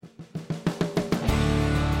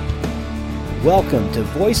Welcome to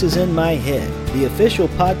Voices in My Head, the official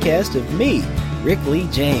podcast of me, Rick Lee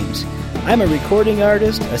James. I'm a recording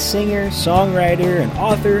artist, a singer, songwriter, an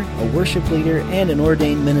author, a worship leader, and an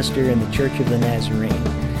ordained minister in the Church of the Nazarene.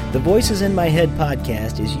 The Voices in My Head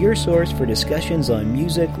podcast is your source for discussions on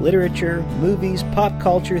music, literature, movies, pop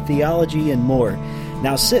culture, theology, and more.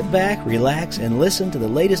 Now sit back, relax, and listen to the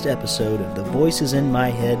latest episode of the Voices in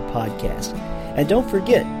My Head podcast. And don't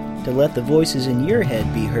forget to let the voices in your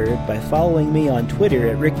head be heard by following me on Twitter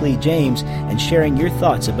at Rick Lee James and sharing your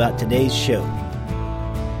thoughts about today's show.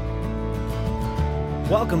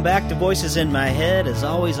 Welcome back to Voices in My Head. As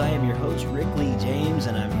always, I am your host, Rick Lee James,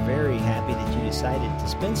 and I'm very happy that you decided to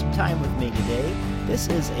spend some time with me today. This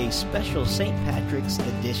is a special St. Patrick's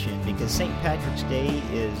edition because St. Patrick's Day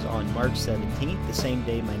is on March 17th, the same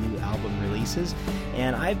day my new album releases,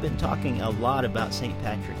 and I've been talking a lot about St.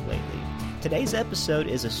 Patrick lately. Today's episode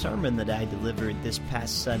is a sermon that I delivered this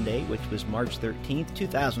past Sunday, which was March 13th,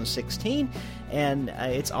 2016, and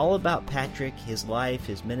it's all about Patrick, his life,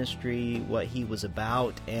 his ministry, what he was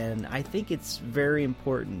about, and I think it's very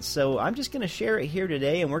important. So I'm just going to share it here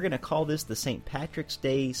today, and we're going to call this the St. Patrick's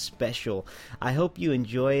Day Special. I hope you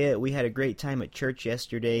enjoy it. We had a great time at church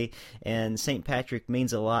yesterday, and St. Patrick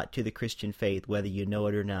means a lot to the Christian faith, whether you know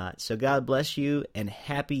it or not. So God bless you, and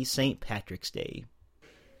happy St. Patrick's Day.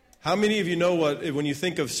 How many of you know when you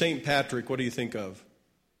think of St. Patrick, what do you think of?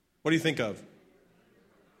 What do you think of?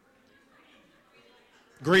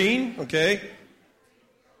 Green, okay.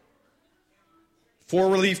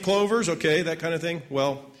 4-leaf clovers, okay, that kind of thing.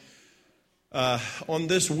 Well, on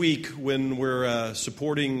this week when we're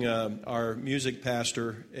supporting our music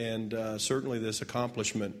pastor and certainly this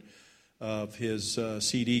accomplishment of his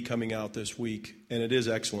CD coming out this week, and it is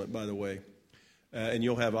excellent, by the way, and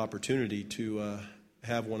you'll have opportunity to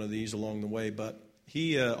have one of these along the way, but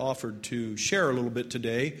he offered to share a little bit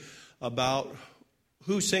today about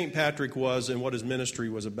who St. Patrick was and what his ministry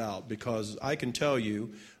was about, because I can tell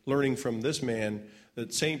you, learning from this man,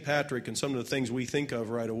 that St. Patrick and some of the things we think of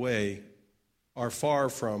right away are far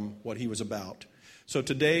from what he was about. So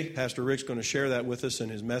today, Pastor Rick's going to share that with us in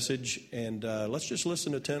his message, and let's just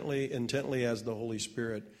listen intently as the Holy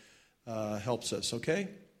Spirit helps us, okay?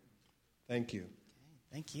 Thank you.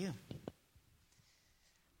 Thank you.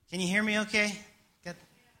 Can you hear me okay?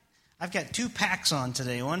 I've got 2 packs on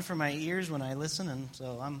today, one for my ears when I listen, and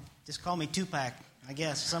so just call me 2-pack, I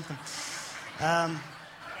guess, something.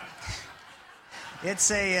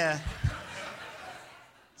 It's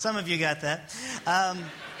some of you got that.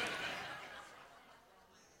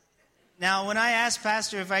 Now, when I asked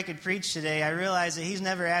Pastor if I could preach today, I realized that he's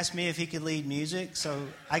never asked me if he could lead music, so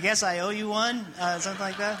I guess I owe you one, something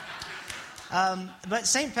like that. But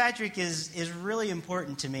St. Patrick is really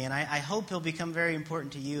important to me, and I hope he'll become very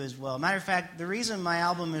important to you as well. Matter of fact, the reason my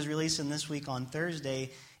album is releasing this week on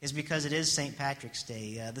Thursday is because it is St. Patrick's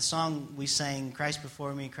Day. The song we sang, Christ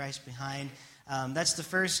Before Me, Christ Behind, that's the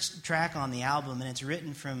first track on the album, and it's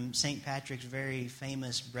written from St. Patrick's very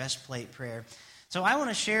famous breastplate prayer. So I want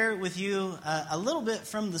to share with you a little bit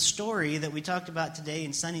from the story that we talked about today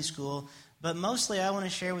in Sunday school. But mostly I want to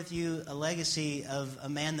share with you a legacy of a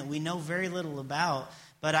man that we know very little about,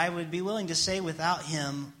 but I would be willing to say without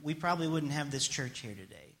him, we probably wouldn't have this church here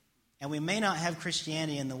today. And we may not have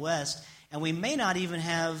Christianity in the West, and we may not even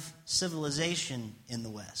have civilization in the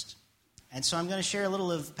West. And so I'm going to share a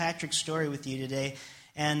little of Patrick's story with you today,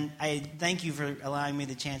 and I thank you for allowing me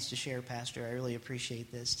the chance to share, Pastor. I really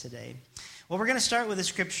appreciate this today. Well, we're going to start with a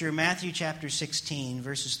scripture, Matthew chapter 16,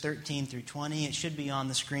 verses 13 through 20. It should be on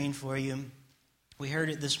the screen for you. We heard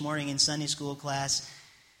it this morning in Sunday school class.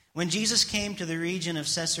 When Jesus came to the region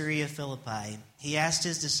of Caesarea Philippi, he asked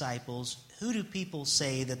his disciples, "Who do people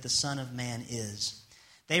say that the Son of Man is?"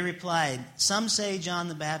 They replied, "Some say John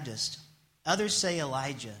the Baptist, others say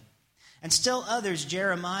Elijah, and still others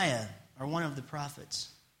Jeremiah or one of the prophets.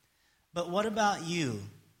 But what about you?"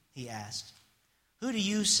 he asked. "Who do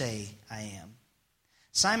you say I am?"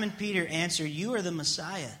 Simon Peter answered, "You are the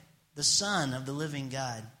Messiah, the Son of the living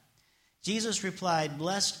God." Jesus replied,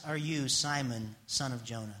 "Blessed are you, Simon, son of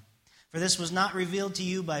Jonah. For this was not revealed to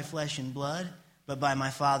you by flesh and blood, but by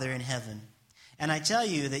my Father in heaven. And I tell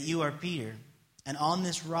you that you are Peter, and on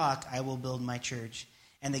this rock I will build my church,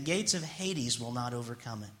 and the gates of Hades will not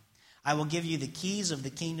overcome it. I will give you the keys of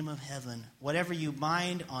the kingdom of heaven. Whatever you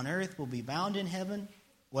bind on earth will be bound in heaven.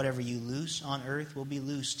 Whatever you loose on earth will be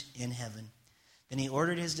loosed in heaven." Then he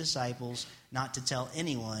ordered his disciples not to tell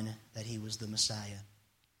anyone that he was the Messiah.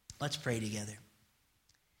 Let's pray together.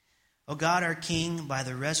 O God, our King, by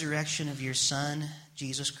the resurrection of your Son,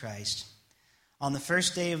 Jesus Christ, on the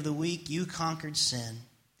first day of the week you conquered sin.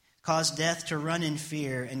 caused death to run in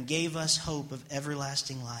fear, and gave us hope of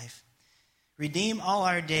everlasting life. Redeem all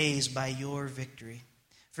our days by your victory.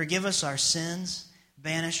 Forgive us our sins,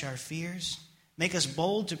 banish our fears, make us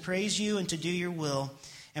bold to praise you and to do your will,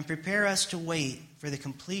 and prepare us to wait for the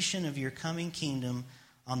completion of your coming kingdom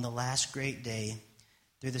on the last great day,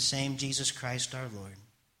 through the same Jesus Christ our Lord.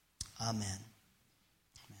 Amen.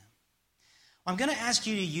 Amen. I'm going to ask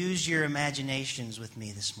you to use your imaginations with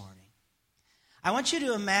me this morning. I want you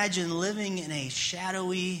to imagine living in a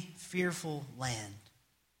shadowy, fearful land.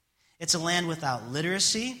 It's a land without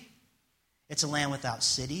literacy. It's a land without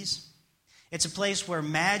cities. It's a place where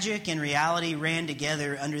magic and reality ran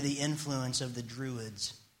together under the influence of the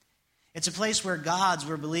Druids. It's a place where gods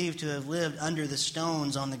were believed to have lived under the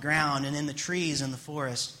stones on the ground and in the trees in the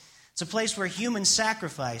forest. It's a place where human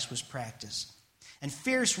sacrifice was practiced. And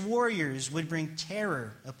fierce warriors would bring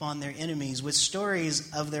terror upon their enemies with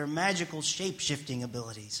stories of their magical shape-shifting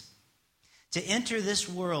abilities. To enter this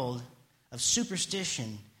world of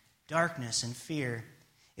superstition, darkness, and fear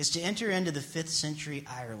is to enter into the 5th century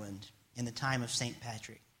Ireland in the time of St.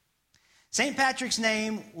 Patrick. St. Patrick's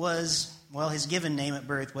name was, well, his given name at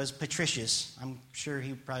birth was Patricius. I'm sure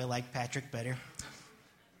he probably liked Patrick better.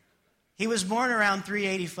 He was born around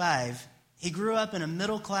 385. He grew up in a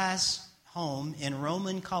middle-class home in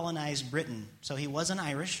Roman colonized Britain, so he wasn't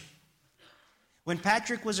Irish. When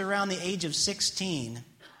Patrick was around the age of 16,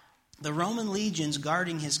 the Roman legions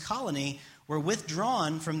guarding his colony were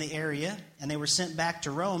withdrawn from the area, and they were sent back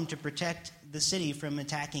to Rome to protect the city from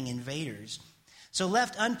attacking invaders. So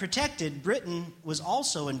left unprotected, Britain was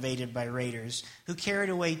also invaded by raiders who carried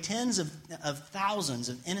away tens of thousands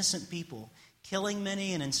of innocent people, killing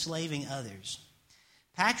many and enslaving others.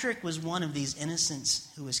 Patrick was one of these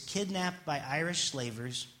innocents who was kidnapped by Irish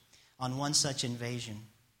slavers on one such invasion.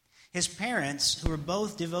 His parents, who were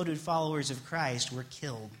both devoted followers of Christ, were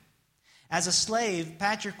killed. As a slave,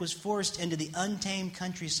 Patrick was forced into the untamed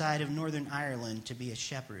countryside of Northern Ireland to be a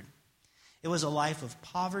shepherd. It was a life of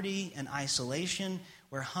poverty and isolation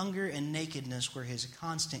where hunger and nakedness were his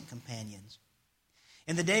constant companions.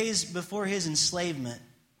 In the days before his enslavement,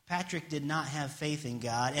 Patrick did not have faith in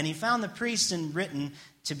God, and he found the priests in Britain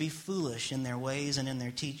to be foolish in their ways and in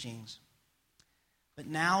their teachings. But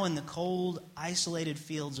now in the cold, isolated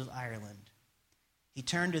fields of Ireland, he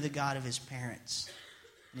turned to the God of his parents,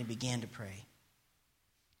 and he began to pray.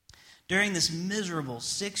 During this miserable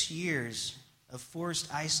 6 years of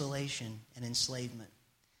forced isolation and enslavement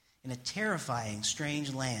in a terrifying,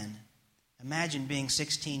 strange land, imagine being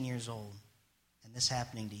 16 years old and this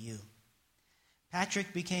happening to you.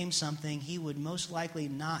 Patrick became something he would most likely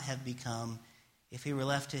not have become if he were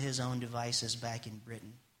left to his own devices back in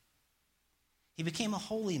Britain. He became a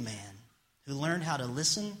holy man who learned how to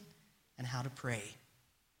listen and how to pray.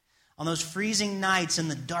 On those freezing nights in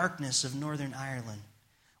the darkness of Northern Ireland,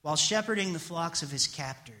 while shepherding the flocks of his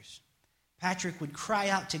captors, Patrick would cry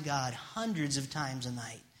out to God hundreds of times a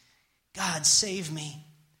night, "God, save me.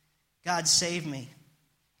 God, save me.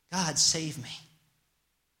 God, save me."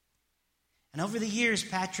 And over the years,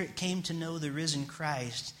 Patrick came to know the risen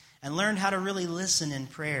Christ and learned how to really listen in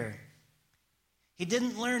prayer. He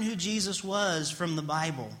didn't learn who Jesus was from the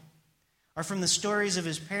Bible or from the stories of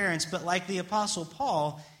his parents, but like the Apostle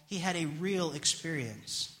Paul, he had a real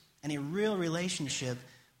experience and a real relationship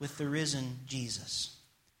with the risen Jesus.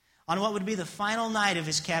 On what would be the final night of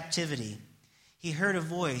his captivity, he heard a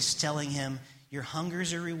voice telling him, "Your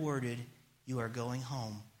hungers are rewarded. You are going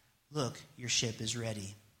home. Look, your ship is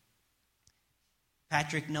ready."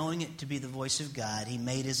 Patrick, knowing it to be the voice of God, he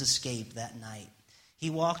made his escape that night. He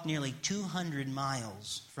walked nearly 200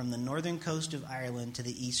 miles from the northern coast of Ireland to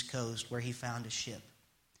the east coast, where he found a ship.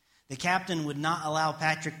 The captain would not allow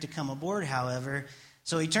Patrick to come aboard, however,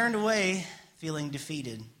 so he turned away, feeling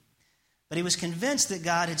defeated. But he was convinced that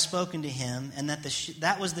God had spoken to him and that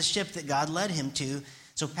that was the ship that God led him to.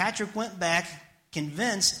 So Patrick went back,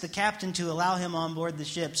 convinced the captain to allow him on board the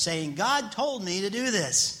ship, saying, "God told me to do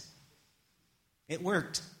this." It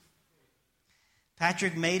worked.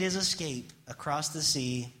 Patrick made his escape across the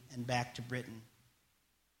sea and back to Britain.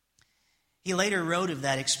 He later wrote of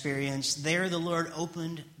that experience, "There the Lord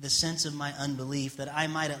opened the sense of my unbelief, that I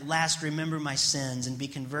might at last remember my sins and be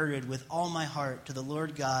converted with all my heart to the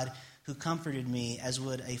Lord God who comforted me as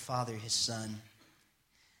would a father his son."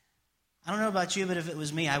 I don't know about you, but if it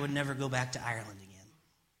was me, I would never go back to Ireland again.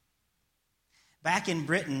 Back in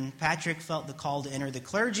Britain, Patrick felt the call to enter the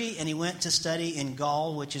clergy, and he went to study in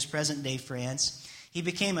Gaul, which is present-day France. He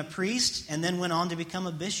became a priest and then went on to become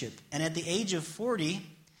a bishop. And at the age of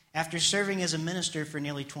 40, after serving as a minister for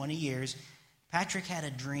nearly 20 years, Patrick had a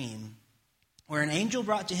dream where an angel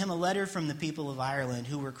brought to him a letter from the people of Ireland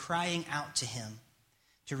who were crying out to him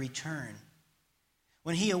to return.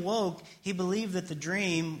 When he awoke, he believed that the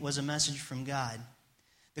dream was a message from God.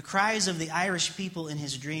 The cries of the Irish people in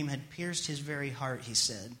his dream had pierced his very heart, he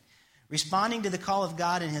said. Responding to the call of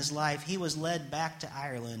God in his life, he was led back to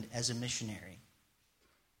Ireland as a missionary.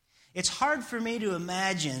 It's hard for me to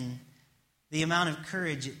imagine the amount of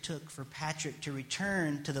courage it took for Patrick to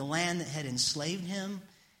return to the land that had enslaved him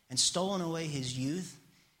and stolen away his youth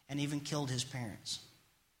and even killed his parents.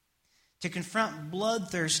 To confront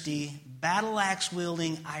bloodthirsty, battle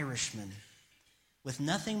axe-wielding Irishmen with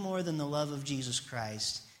nothing more than the love of Jesus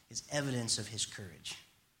Christ is evidence of his courage.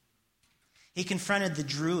 He confronted the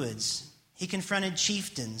Druids, he confronted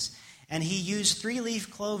chieftains, and he used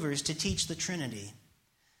three-leaf clovers to teach the Trinity.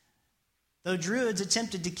 Though Druids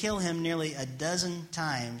attempted to kill him nearly a dozen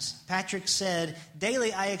times, Patrick said,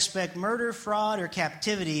 "Daily I expect murder, fraud, or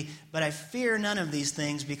captivity, but I fear none of these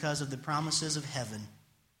things because of the promises of heaven."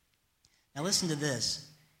 Now listen to this.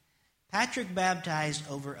 Patrick baptized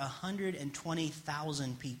over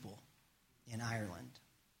 120,000 people in Ireland.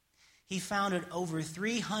 He founded over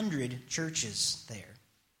 300 churches there.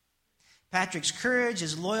 Patrick's courage,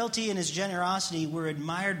 his loyalty, and his generosity were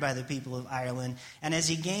admired by the people of Ireland, and as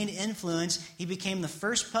he gained influence, he became the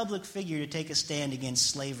first public figure to take a stand against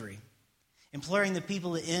slavery, imploring the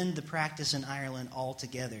people to end the practice in Ireland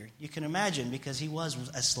altogether. You can imagine, because he was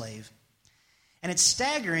a slave. And it's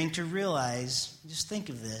staggering to realize, just think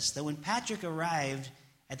of this, that when Patrick arrived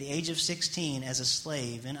at the age of 16 as a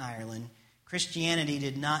slave in Ireland, Christianity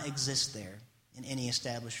did not exist there in any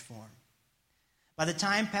established form. By the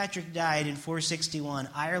time Patrick died in 461,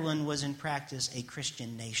 Ireland was in practice a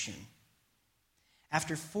Christian nation.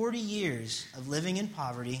 After 40 years of living in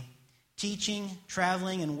poverty, teaching,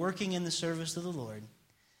 traveling, and working in the service of the Lord,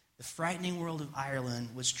 the frightening world of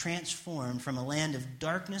Ireland was transformed from a land of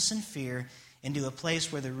darkness and fear into a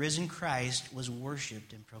place where the risen Christ was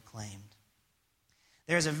worshipped and proclaimed.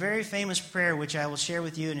 There is a very famous prayer which I will share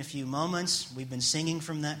with you in a few moments. We've been singing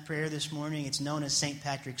from that prayer this morning. It's known as St.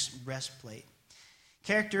 Patrick's breastplate.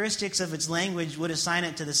 Characteristics of its language would assign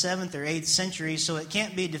it to the 7th or 8th century, so it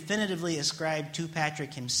can't be definitively ascribed to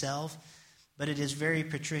Patrick himself, but it is very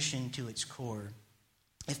patrician to its core.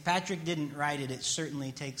 If Patrick didn't write it, it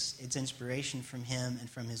certainly takes its inspiration from him and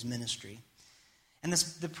from his ministry. And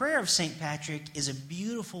the prayer of St. Patrick is a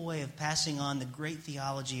beautiful way of passing on the great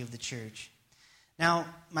theology of the church. Now,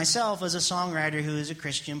 myself as a songwriter who is a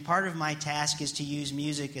Christian, part of my task is to use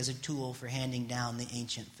music as a tool for handing down the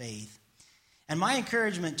ancient faith. And my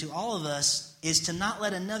encouragement to all of us is to not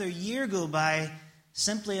let another year go by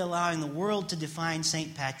simply allowing the world to define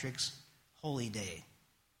St. Patrick's holy day.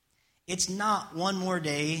 It's not one more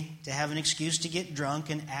day to have an excuse to get drunk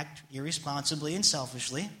and act irresponsibly and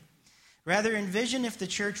selfishly. Rather, envision if the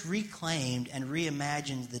church reclaimed and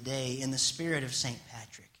reimagined the day in the spirit of St.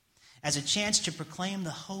 Patrick as a chance to proclaim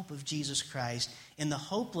the hope of Jesus Christ in the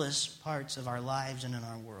hopeless parts of our lives and in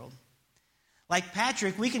our world. Like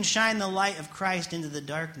Patrick, we can shine the light of Christ into the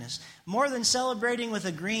darkness. More than celebrating with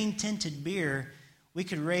a green-tinted beer, we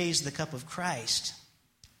could raise the cup of Christ,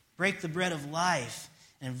 break the bread of life,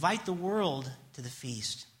 and invite the world to the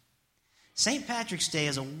feast. St. Patrick's Day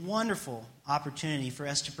is a wonderful opportunity for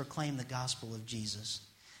us to proclaim the gospel of Jesus.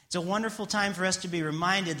 It's a wonderful time for us to be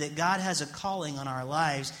reminded that God has a calling on our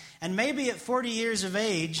lives. And maybe at 40 years of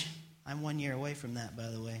age, I'm 1 year away from that, by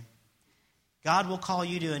the way, God will call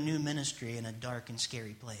you to a new ministry in a dark and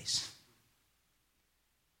scary place.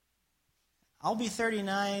 I'll be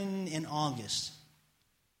 39 in August.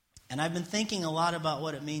 And I've been thinking a lot about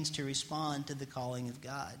what it means to respond to the calling of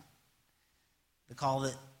God. The call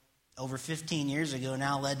that over 15 years ago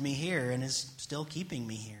now led me here and is still keeping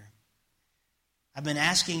me here. I've been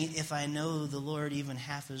asking if I know the Lord even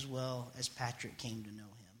half as well as Patrick came to know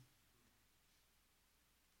him.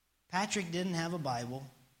 Patrick didn't have a Bible.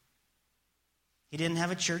 He didn't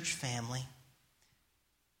have a church family.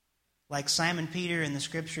 Like Simon Peter in the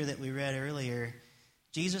scripture that we read earlier,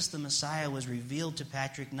 Jesus the Messiah was revealed to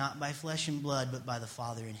Patrick not by flesh and blood, but by the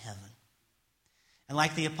Father in heaven. And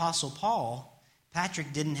like the Apostle Paul,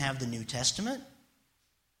 Patrick didn't have the New Testament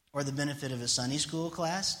or the benefit of a Sunday school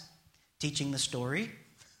class teaching the story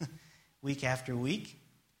week after week.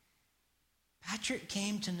 Patrick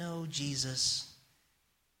came to know Jesus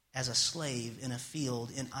as a slave in a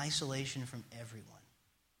field in isolation from everyone.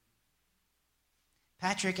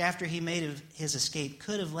 Patrick, after he made his escape,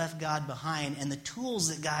 could have left God behind and the tools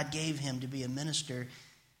that God gave him to be a minister,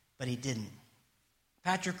 but he didn't.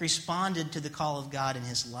 Patrick responded to the call of God in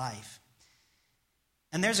his life.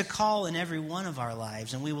 And there's a call in every one of our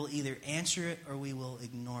lives, and we will either answer it or we will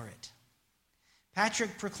ignore it.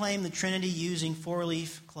 Patrick proclaimed the Trinity using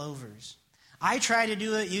four-leaf clovers. I try to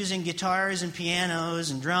do it using guitars and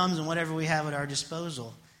pianos and drums and whatever we have at our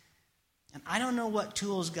disposal. And I don't know what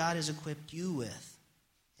tools God has equipped you with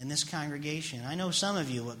in this congregation. I know some of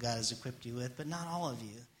you what God has equipped you with, but not all of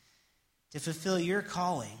you, to fulfill your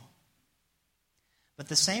calling. But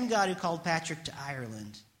the same God who called Patrick to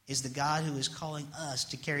Ireland is the God who is calling us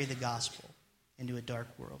to carry the gospel into a dark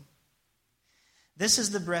world. This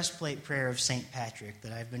is the breastplate prayer of St. Patrick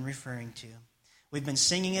that I've been referring to. We've been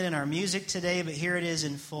singing it in our music today, but here it is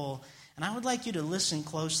in full. And I would like you to listen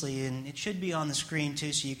closely, and it should be on the screen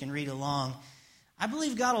too so you can read along. I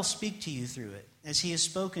believe God will speak to you through it, as he has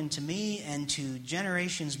spoken to me and to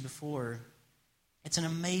generations before. It's an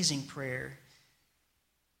amazing prayer.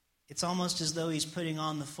 It's almost as though he's putting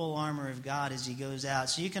on the full armor of God as he goes out.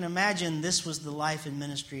 So you can imagine this was the life and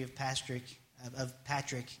ministry of Patrick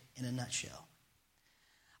in a nutshell.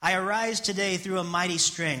 I arise today through a mighty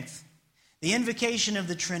strength, the invocation of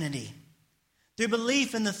the Trinity, through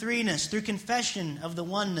belief in the threeness, through confession of the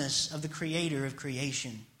oneness of the Creator of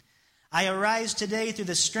creation. I arise today through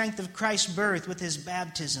the strength of Christ's birth with his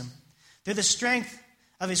baptism, through the strength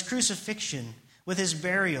of his crucifixion with his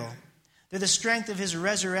burial, through the strength of his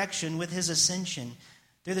resurrection with his ascension,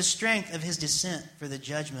 through the strength of his descent for the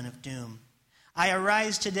judgment of doom. I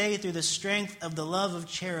arise today through the strength of the love of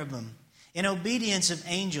cherubim, in obedience of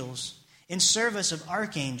angels, in service of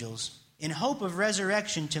archangels, in hope of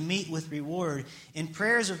resurrection to meet with reward, in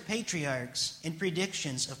prayers of patriarchs, in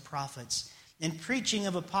predictions of prophets, in preaching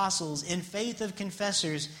of apostles, in faith of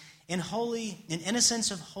confessors, in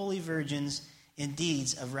innocence of holy virgins, in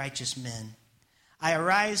deeds of righteous men. I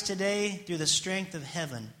arise today through the strength of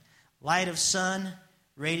heaven, light of sun,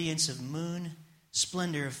 radiance of moon,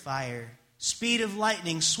 splendor of fire, speed of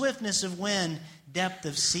lightning, swiftness of wind, depth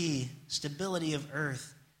of sea, stability of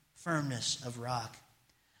earth, firmness of rock.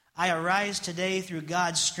 I arise today through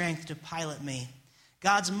God's strength to pilot me,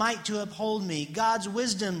 God's might to uphold me, God's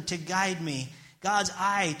wisdom to guide me, God's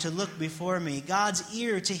eye to look before me, God's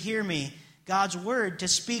ear to hear me, God's word to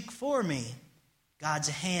speak for me, God's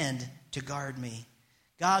hand to guard me,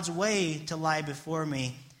 God's way to lie before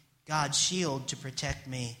me, God's shield to protect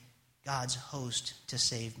me, God's host to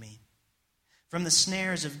save me. From the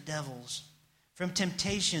snares of devils, from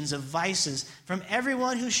temptations of vices, from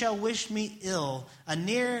everyone who shall wish me ill,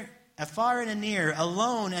 afar and a near,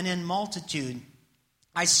 alone and in multitude.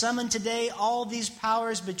 I summon today all these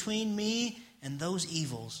powers between me and those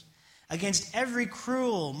evils, against every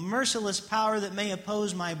cruel, merciless power that may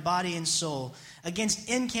oppose my body and soul, against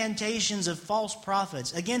incantations of false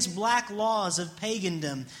prophets, against black laws of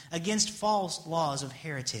pagandom, against false laws of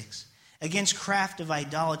heretics, against craft of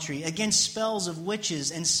idolatry, against spells of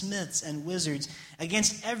witches and smiths and wizards,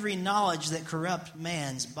 against every knowledge that corrupt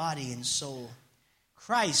man's body and soul.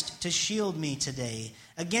 Christ to shield me today,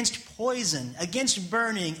 against poison, against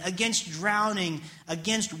burning, against drowning,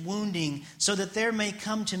 against wounding, so that there may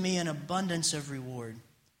come to me an abundance of reward.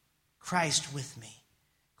 Christ with me,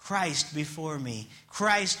 Christ before me,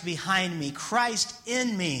 Christ behind me, Christ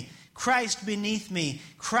in me, Christ beneath me,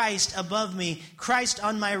 Christ above me, Christ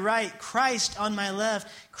on my right, Christ on my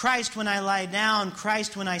left, Christ when I lie down,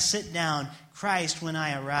 Christ when I sit down, Christ when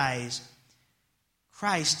I arise,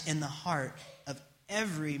 Christ in the heart of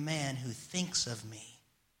every man who thinks of me,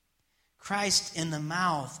 Christ in the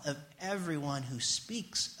mouth of everyone who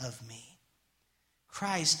speaks of me,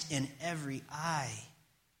 Christ in every eye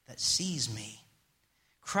that sees me,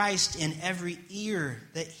 Christ in every ear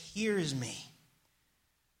that hears me.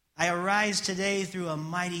 I arise today through a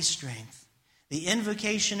mighty strength, the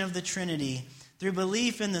invocation of the Trinity, through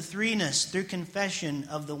belief in the threeness, through confession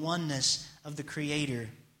of the oneness of the Creator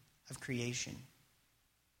of creation.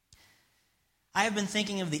 I have been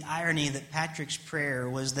thinking of the irony that Patrick's prayer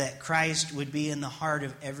was that Christ would be in the heart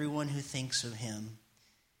of everyone who thinks of him.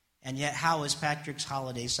 And yet, how is Patrick's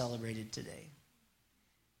holiday celebrated today?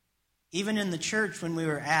 Even in the church, when we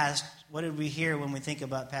were asked, what did we hear when we think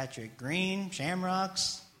about Patrick? Green,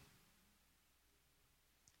 shamrocks?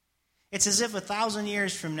 It's as if 1,000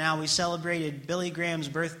 years from now we celebrated Billy Graham's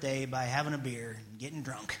birthday by having a beer and getting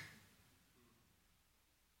drunk.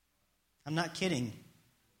 I'm not kidding.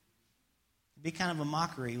 It'd be kind of a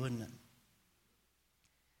mockery, wouldn't it?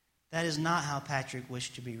 That is not how Patrick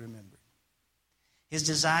wished to be remembered. His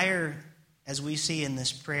desire, as we see in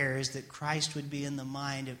this prayer, is that Christ would be in the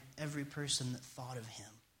mind of every person that thought of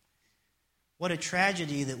him. What a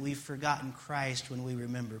tragedy that we've forgotten Christ when we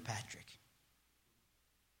remember Patrick.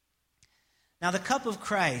 Now, the cup of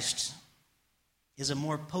Christ is a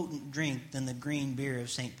more potent drink than the green beer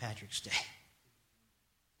of St. Patrick's Day.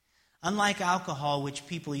 Unlike alcohol, which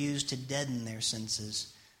people use to deaden their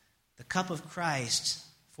senses, the cup of Christ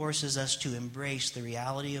forces us to embrace the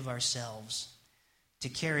reality of ourselves, to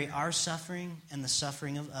carry our suffering and the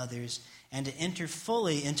suffering of others, and to enter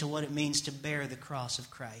fully into what it means to bear the cross of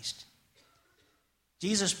Christ.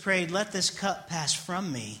 Jesus prayed, "Let this cup pass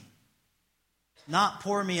from me, not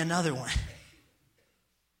pour me another one."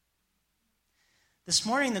 This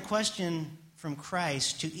morning, the question from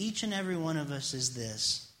Christ to each and every one of us is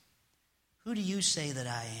this: who do you say that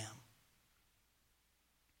I am?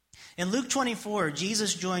 In Luke 24,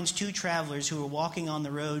 Jesus joins two travelers who were walking on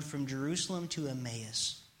the road from Jerusalem to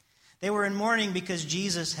Emmaus. They were in mourning because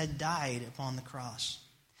Jesus had died upon the cross.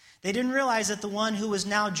 They didn't realize that the one who was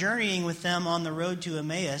now journeying with them on the road to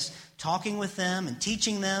Emmaus, talking with them and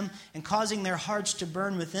teaching them and causing their hearts to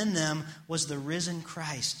burn within them, was the risen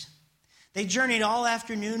Christ. They journeyed all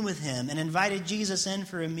afternoon with him and invited Jesus in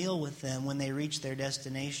for a meal with them when they reached their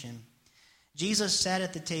destination. Jesus sat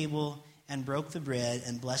at the table and broke the bread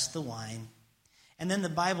and blessed the wine. And then the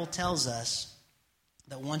Bible tells us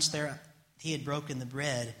that once he had broken the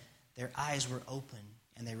bread, their eyes were open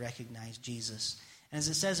and they recognized Jesus. And as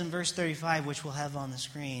it says in verse 35, which we'll have on the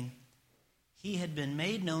screen, he had been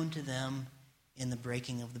made known to them in the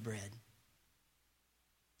breaking of the bread.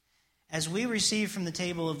 As we receive from the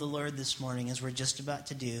table of the Lord this morning, as we're just about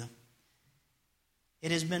to do,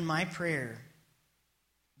 it has been my prayer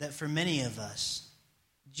that for many of us,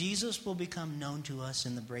 Jesus will become known to us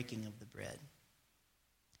in the breaking of the bread.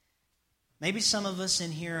 Maybe some of us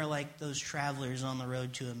in here are like those travelers on the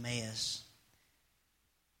road to Emmaus.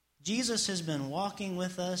 Jesus has been walking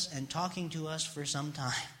with us and talking to us for some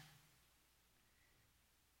time.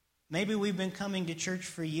 Maybe we've been coming to church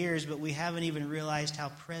for years, but we haven't even realized how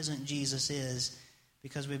present Jesus is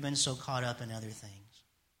because we've been so caught up in other things.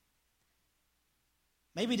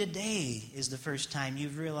 Maybe today is the first time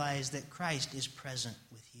you've realized that Christ is present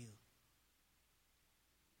with you.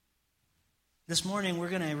 This morning we're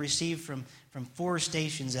going to receive from 4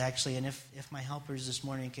 stations actually, and if my helpers this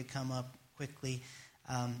morning could come up quickly.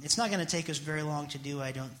 It's not going to take us very long to do,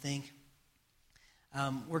 I don't think.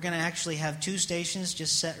 We're going to actually have 2 stations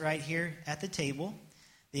just set right here at the table.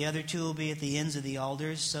 The other 2 will be at the ends of the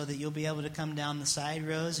alders so that you'll be able to come down the side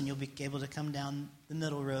rows and you'll be able to come down the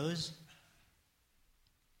middle rows.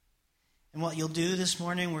 And what you'll do this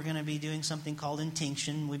morning, we're going to be doing something called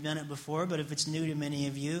intinction. We've done it before, but if it's new to many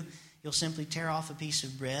of you, you'll simply tear off a piece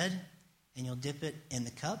of bread and you'll dip it in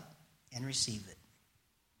the cup and receive it.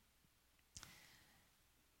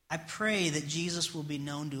 I pray that Jesus will be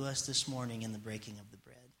known to us this morning in the breaking of the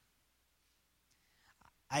bread.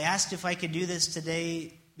 I asked if I could do this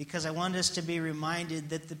today because I want us to be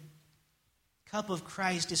reminded that the cup of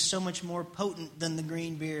Christ is so much more potent than the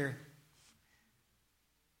green beer.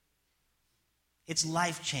 It's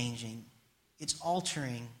life-changing. It's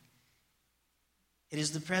altering. It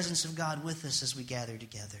is the presence of God with us as we gather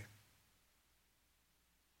together.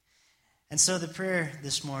 And so the prayer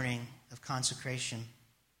this morning of consecration,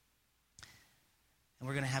 and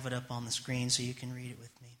we're going to have it up on the screen so you can read it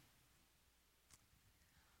with me.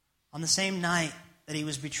 On the same night that he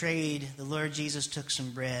was betrayed, the Lord Jesus took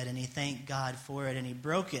some bread and he thanked God for it and he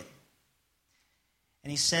broke it. And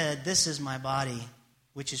he said, "This is my body,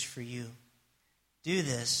 which is for you. Do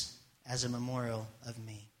this as a memorial of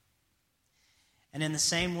me." And in the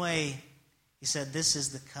same way, he said, "This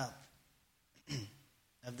is the cup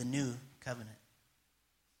of the new covenant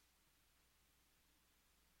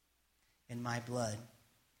in my blood.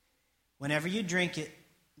 Whenever you drink it,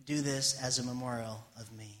 do this as a memorial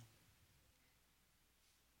of me."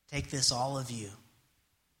 Take this, all of you.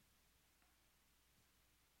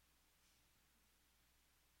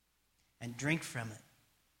 And drink from it.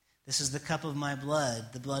 This is the cup of my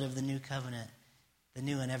blood, the blood of the new covenant, the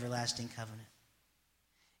new and everlasting covenant.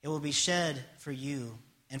 It will be shed for you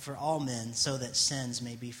and for all men so that sins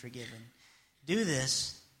may be forgiven. Do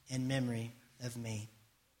this in memory of me.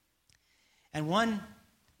 And one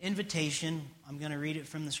invitation, I'm going to read it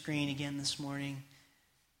from the screen again this morning.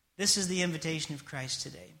 This is the invitation of Christ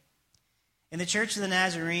today. In the Church of the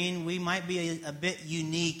Nazarene, we might be a bit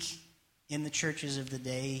unique in the churches of the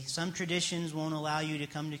day. Some traditions won't allow you to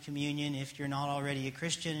come to communion if you're not already a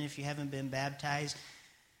Christian and if you haven't been baptized.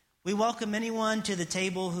 We welcome anyone to the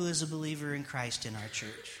table who is a believer in Christ in our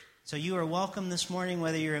church. So you are welcome this morning,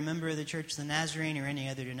 whether you're a member of the Church of the Nazarene or any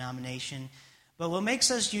other denomination. But what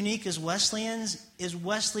makes us unique as Wesleyans is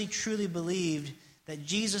Wesley truly believed that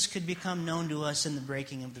Jesus could become known to us in the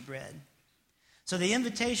breaking of the bread. So the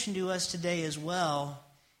invitation to us today as well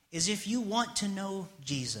is if you want to know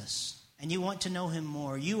Jesus and you want to know him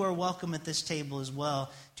more, you are welcome at this table as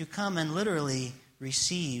well to come and literally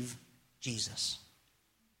receive Jesus.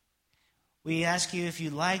 We ask you, if you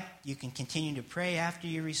like, you can continue to pray after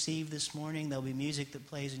you receive this morning. There'll be music that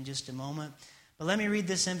plays in just a moment. But let me read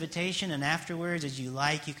this invitation, and afterwards, as you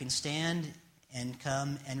like, you can stand and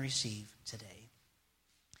come and receive today.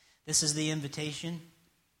 This is the invitation.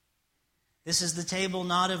 This is the table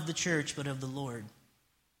not of the church, but of the Lord.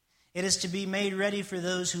 It is to be made ready for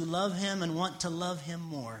those who love him and want to love him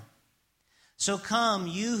more. So come,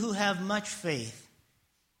 you who have much faith,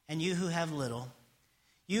 and you who have little,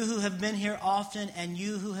 you who have been here often, and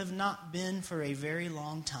you who have not been for a very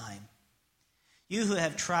long time, you who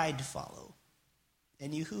have tried to follow,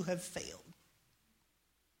 and you who have failed.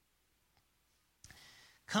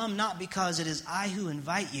 Come not because it is I who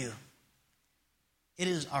invite you. It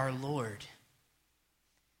is our Lord.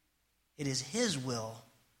 It is his will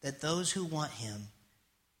that those who want him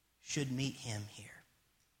should meet him here.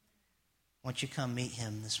 Won't you come meet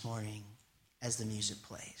him this morning as the music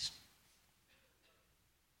plays?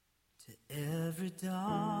 To every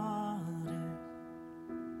daughter,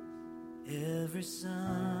 every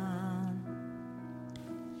son,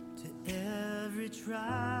 to every tribe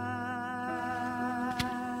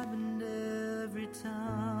and every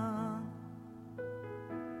tongue,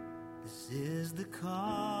 this is the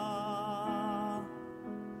call,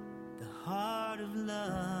 the heart of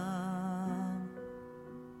love.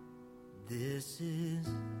 This is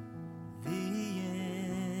the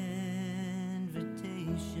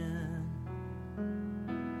invitation.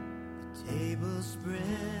 The table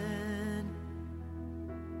spread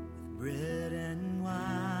with bread and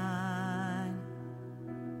wine,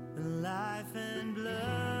 the life and blood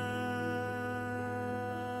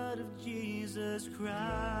of Jesus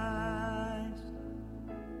Christ.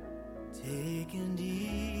 Take and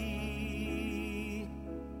eat,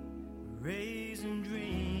 raise and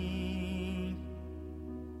drink.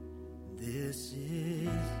 This is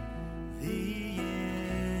the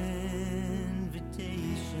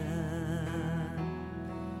invitation.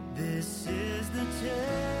 This is the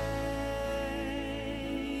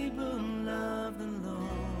table of the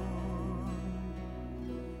Lord.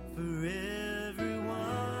 For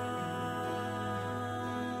everyone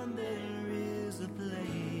there is a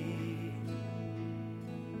place.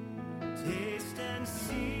 Taste and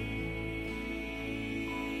see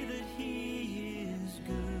that he is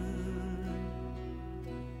good.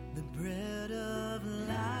 The bread of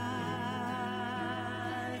life,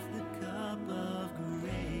 the cup of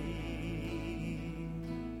grace.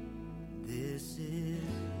 This is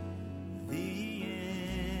the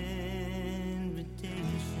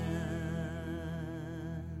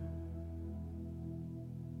invitation.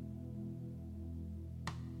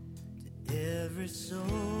 To every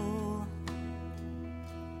soul,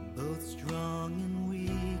 both strong and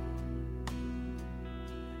weak,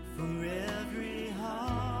 for every heart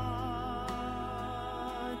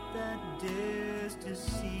that dares to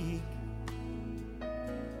seek,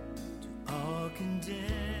 to all condemned,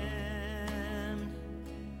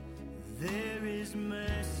 there is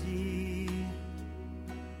mercy.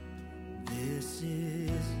 This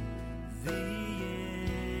is the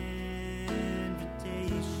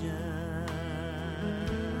invitation.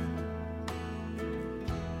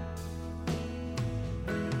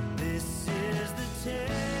 This is the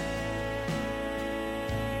table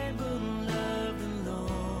of the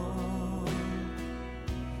Lord.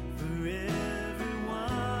 For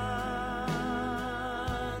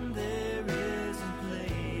everyone there is a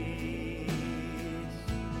place.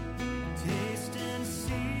 Taste and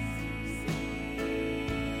see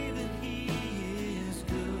that he is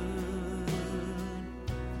good.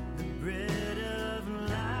 The bread of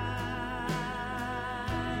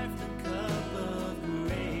life, the cup of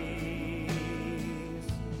grace.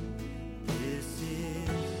 This is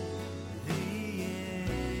the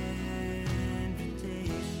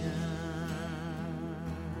invitation.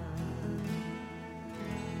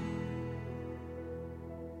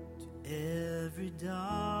 To every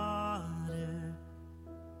daughter,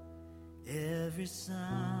 every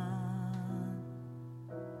son,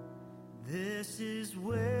 this is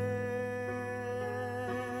where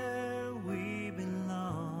we belong.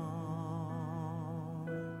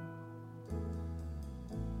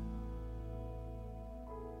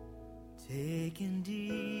 Take and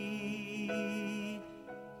eat,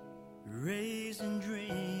 raise and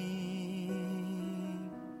drink.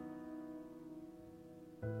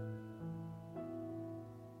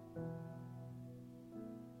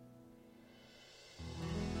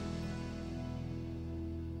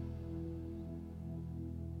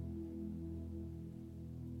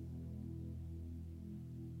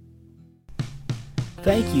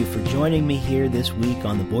 Thank you for joining me here this week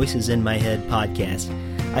on the Voices in My Head podcast.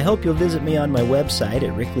 I hope you'll visit me on my website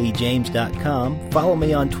at rickleejames.com, follow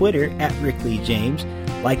me on Twitter at rickleejames,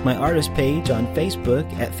 like my artist page on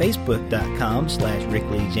Facebook at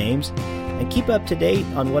facebook.com/rickleejames, and keep up to date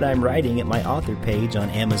on what I'm writing at my author page on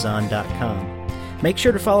amazon.com. Make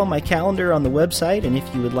sure to follow my calendar on the website, and if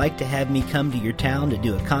you would like to have me come to your town to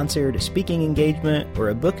do a concert, a speaking engagement, or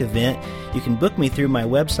a book event, you can book me through my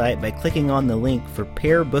website by clicking on the link for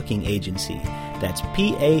Pair Booking Agency. That's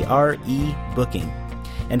Pare Booking.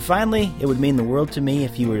 And finally, it would mean the world to me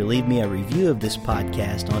if you were to leave me a review of this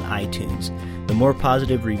podcast on iTunes. The more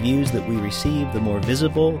positive reviews that we receive, the more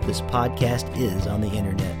visible this podcast is on the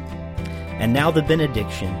internet. And now the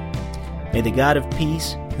benediction. May the God of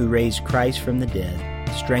peace, who raised Christ from the dead,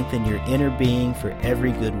 strengthen your inner being for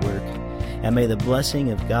every good work. And may the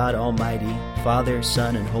blessing of God Almighty, Father,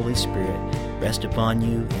 Son, and Holy Spirit rest upon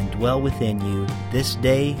you and dwell within you this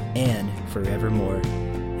day and forevermore.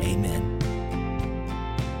 Amen.